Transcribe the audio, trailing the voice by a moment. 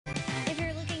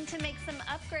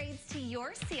upgrades to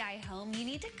your CI home, you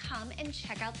need to come and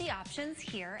check out the options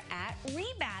here at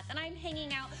Rebath. And I'm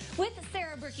hanging out with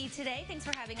Sarah Berkey today. Thanks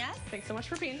for having us. Thanks so much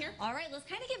for being here. All right, let's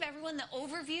kind of give everyone the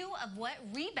overview of what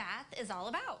Rebath is all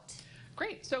about.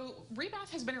 Great. So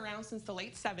Rebath has been around since the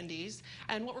late 70s,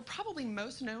 and what we're probably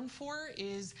most known for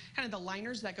is kind of the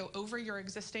liners that go over your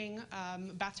existing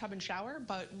bathtub and shower,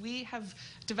 but we have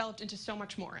developed into so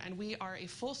much more, and we are a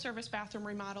full-service bathroom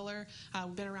remodeler.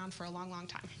 We've been around for a long, long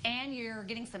time. And you're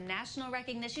getting some national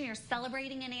recognition. You're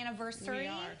celebrating an anniversary. We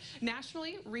are.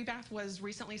 Nationally, Rebath was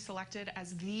recently selected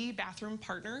as the bathroom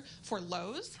partner for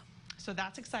Lowe's. So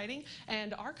that's exciting,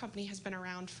 and our company has been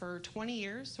around for 20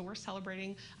 years, so we're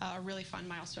celebrating a really fun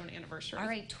milestone anniversary. All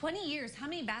right, 20 years. How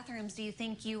many bathrooms do you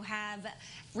think you have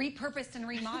repurposed and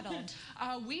remodeled?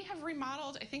 We have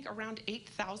remodeled, I think, around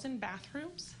 8,000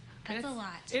 bathrooms. That's a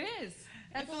lot. It is.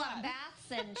 That's a lot. Baths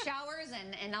and showers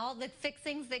and all the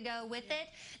fixings that go with it.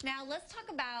 Now, let's talk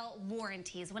about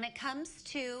warranties. When it comes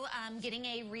to getting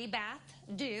a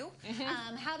Rebath due,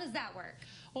 how does that work?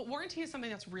 Well, warranty is something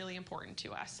that's really important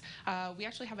to us. We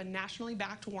actually have a nationally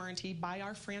backed warranty by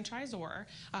our franchisor.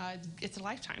 It's a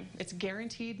lifetime. It's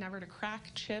guaranteed never to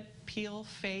crack, chip, peel,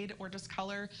 fade, or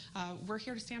discolor. We're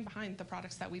here to stand behind the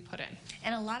products that we put in.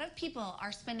 And a lot of people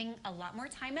are spending a lot more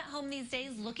time at home these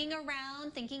days, looking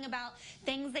around, thinking about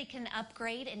things they can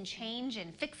upgrade and change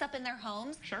and fix up in their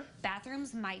homes. Sure.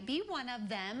 Bathrooms might be one of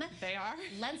them. They are.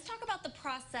 Let's talk about the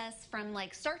process from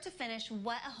like start to finish,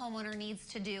 what a homeowner needs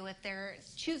to do if they're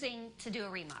choosing to do a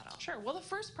remodel. Sure. Well, the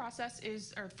first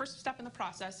step in the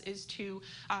process is to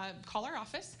call our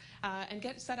office and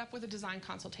get set up with a design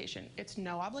consultation. It's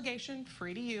no obligation,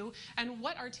 free to you. And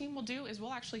what our team will do is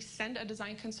we'll actually send a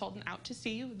design consultant out to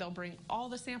see you. They'll bring all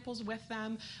the samples with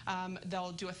them.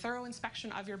 They'll do a thorough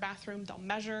inspection of your bathroom. They'll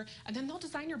measure, and then they'll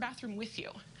design your bathroom with you.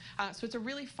 So it's a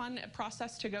really fun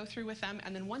process to go through with them.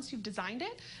 And then once you've designed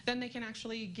it, then they can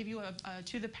actually give you a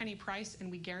to-the-penny price,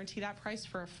 and we guarantee that price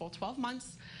for a full 12 months.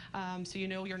 So you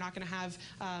know you're not going to have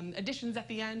additions at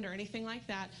the end or anything like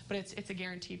that, but it's a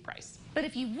guaranteed price. But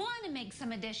if you want to make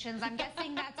some additions, I'm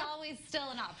guessing that's always still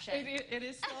an option. It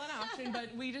is still an option,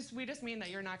 but we just mean that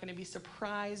you're not going to be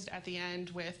surprised at the end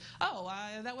with, oh,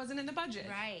 that wasn't in the budget,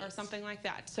 right, or something like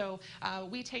that. So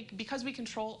because we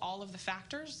control all of the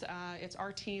factors, it's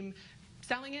our team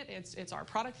selling it, it's our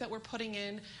product that we're putting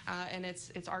in, and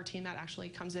it's our team that actually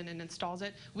comes in and installs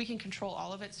it. We can control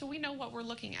all of it, so we know what we're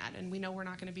looking at, and we know we're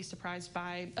not going to be surprised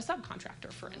by a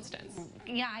subcontractor, for instance.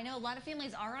 Yeah, I know a lot of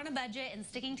families are on a budget, and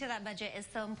sticking to that budget is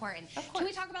so important. Of course. Can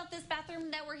we talk about this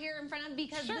bathroom that we're here in front of,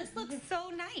 because Sure. this looks so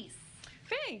nice.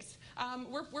 Thanks.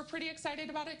 We're pretty excited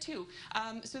about it too.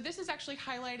 So this is actually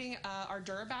highlighting our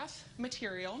DuraBath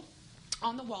material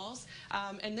on the walls,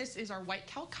 and this is our white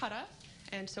Calcutta.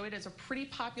 And so it is a pretty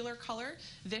popular color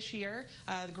this year.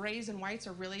 The grays and whites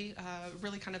are really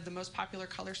kind of the most popular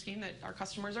color scheme that our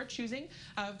customers are choosing.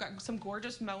 We've got some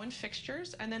gorgeous Moen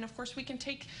fixtures, and then of course we can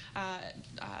take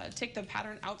the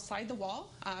pattern outside the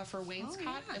wall for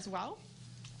wainscot as well.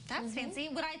 That's fancy.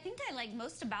 What I think I like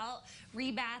most about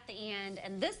Rebath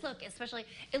and this look especially,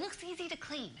 it looks easy to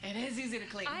clean. It is easy to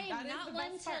clean. I am not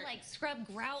one to like scrub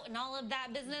grout and all of that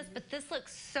business, but this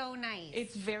looks so nice.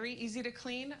 It's very easy to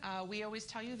clean. We always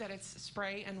tell you that it's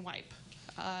spray and wipe.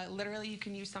 Literally, you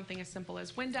can use something as simple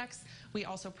as Windex. We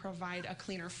also provide a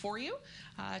cleaner for you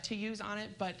to use on it,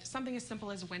 but something as simple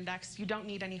as Windex. You don't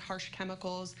need any harsh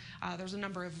chemicals. There's a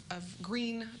number of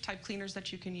green type cleaners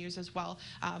that you can use as well,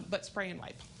 but spray and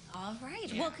wipe. All right.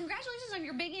 Yeah. Well, congratulations on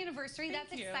your big anniversary. Thank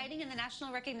That's you. exciting, and the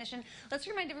national recognition. Let's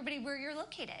remind everybody where you're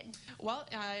located. Well,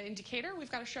 in Decatur,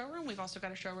 we've got a showroom. We've also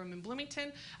got a showroom in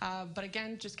Bloomington. But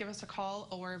again, just give us a call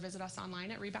or visit us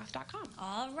online at rebath.com.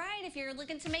 All right. If you're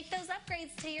looking to make those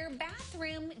upgrades to your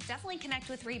bathroom, definitely connect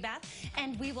with Rebath,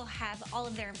 and we will have all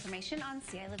of their information on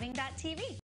CILiving.tv.